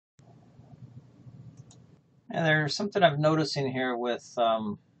And there's something I'm noticing here with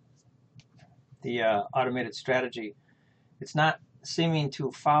the automated strategy. It's not seeming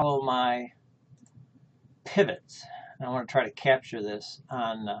to follow my pivots. And I want to try to capture this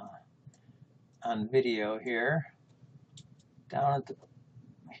on video here. Down at the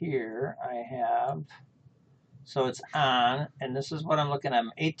here I have, so it's on, and this is what I'm looking at.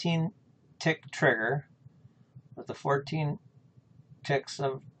 I'm 18 tick trigger with the 14 ticks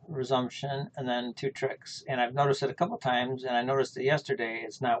of resumption and then 2 tricks. And I've noticed it a couple times, and I noticed it yesterday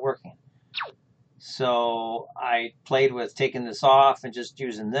it's not working. So I played with taking this off and just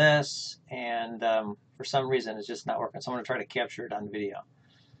using this, and for some reason it's just not working. So I'm going to try to capture it on video.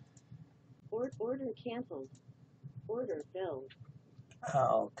 Order canceled. Order filled.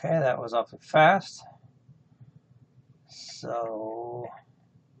 Okay, that was awfully fast. So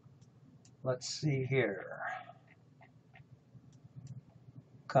let's see here.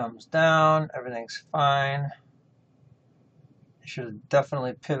 Comes down, everything's fine. It should have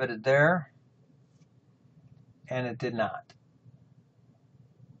definitely pivoted there, and it did not.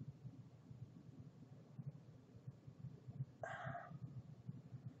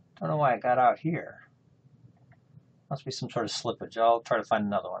 Don't know why it got out here. Must be some sort of slippage. I'll try to find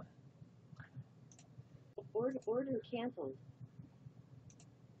another one. Order canceled.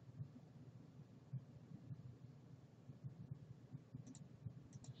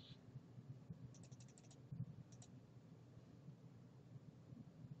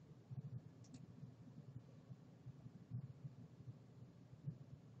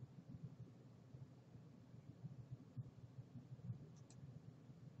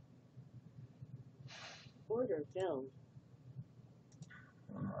 Order filled.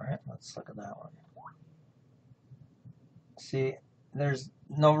 All right, let's look at that one. See, there's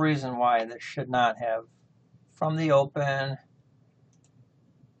no reason why this should not have, from the open,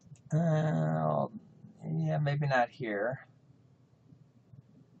 yeah, maybe not here,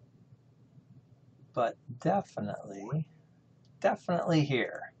 but definitely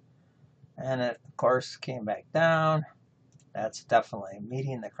here. And it, of course, came back down. That's definitely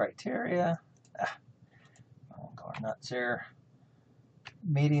meeting the criteria. I'm going nuts here.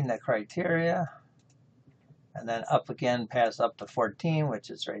 Meeting the criteria. And then up again, past up to 14, which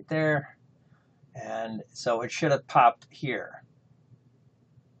is right there. And so it should have popped here.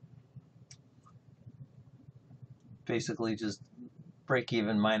 Basically just break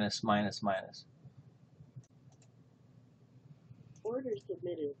even minus, minus, minus. Order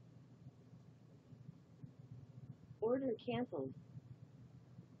submitted. Order canceled.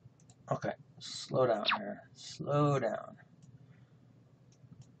 Okay, slow down here. Slow down.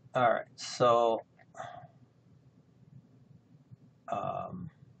 All right, so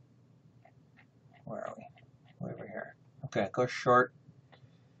where are we? Way over here. Okay, go short.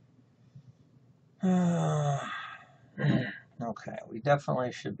 Okay, we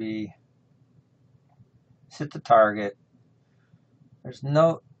definitely should be hit the target. There's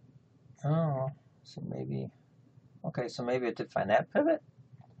no, oh, so maybe, okay, so maybe it did find that pivot?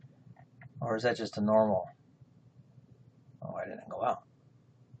 Or is that just a normal? Oh, I didn't go out.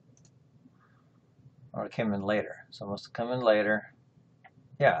 Or it came in later. So it must have come in later.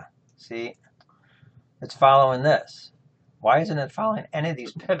 Yeah, see, it's following this. Why isn't it following any of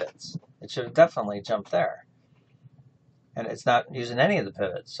these pivots? It should have definitely jumped there. And it's not using any of the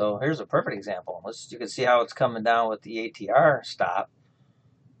pivots. So here's a perfect example. You can see how it's coming down with the ATR stop,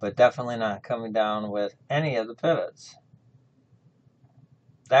 but definitely not coming down with any of the pivots.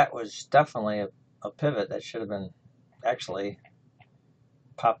 That was definitely a pivot that should have been actually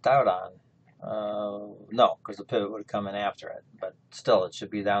popped out on. No, because the pivot would have come in after it. But still, it should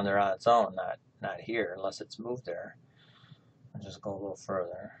be down there on its own, not here, unless it's moved there. I'll just go a little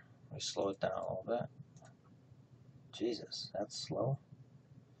further. Let me slow it down a little bit. Jesus, that's slow.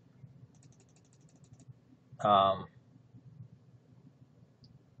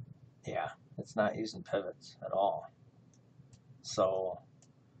 Yeah, it's not using pivots at all. So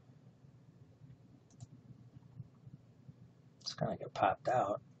it's going to get popped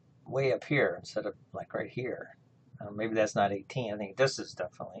out way up here instead of like right here. Maybe that's not 18. I think this is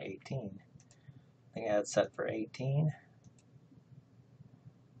definitely 18. I think I had it set for 18.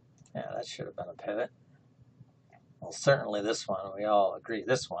 Yeah, that should have been a pivot. Well, certainly this one, we all agree.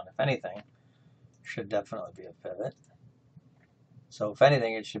 This one, if anything, should definitely be a pivot. So if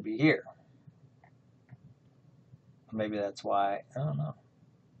anything, it should be here. Maybe that's why, I don't know.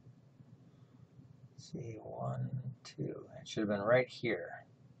 Let's see, 1, 2. It should have been right here.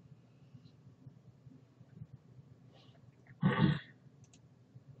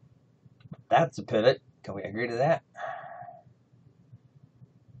 That's a pivot. Can we agree to that?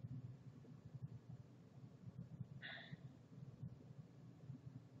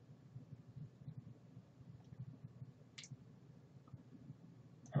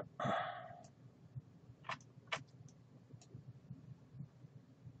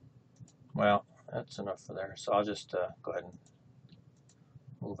 Well, that's enough for there. So I'll just go ahead and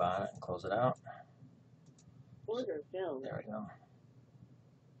move on it and close it out. Order filled. There we go.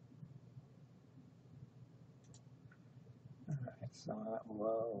 Alright, so that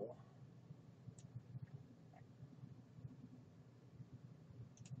low.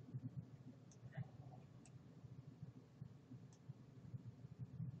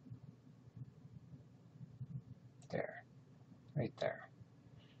 There. Right there.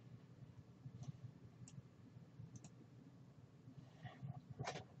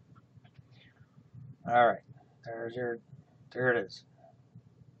 Alright. There it is.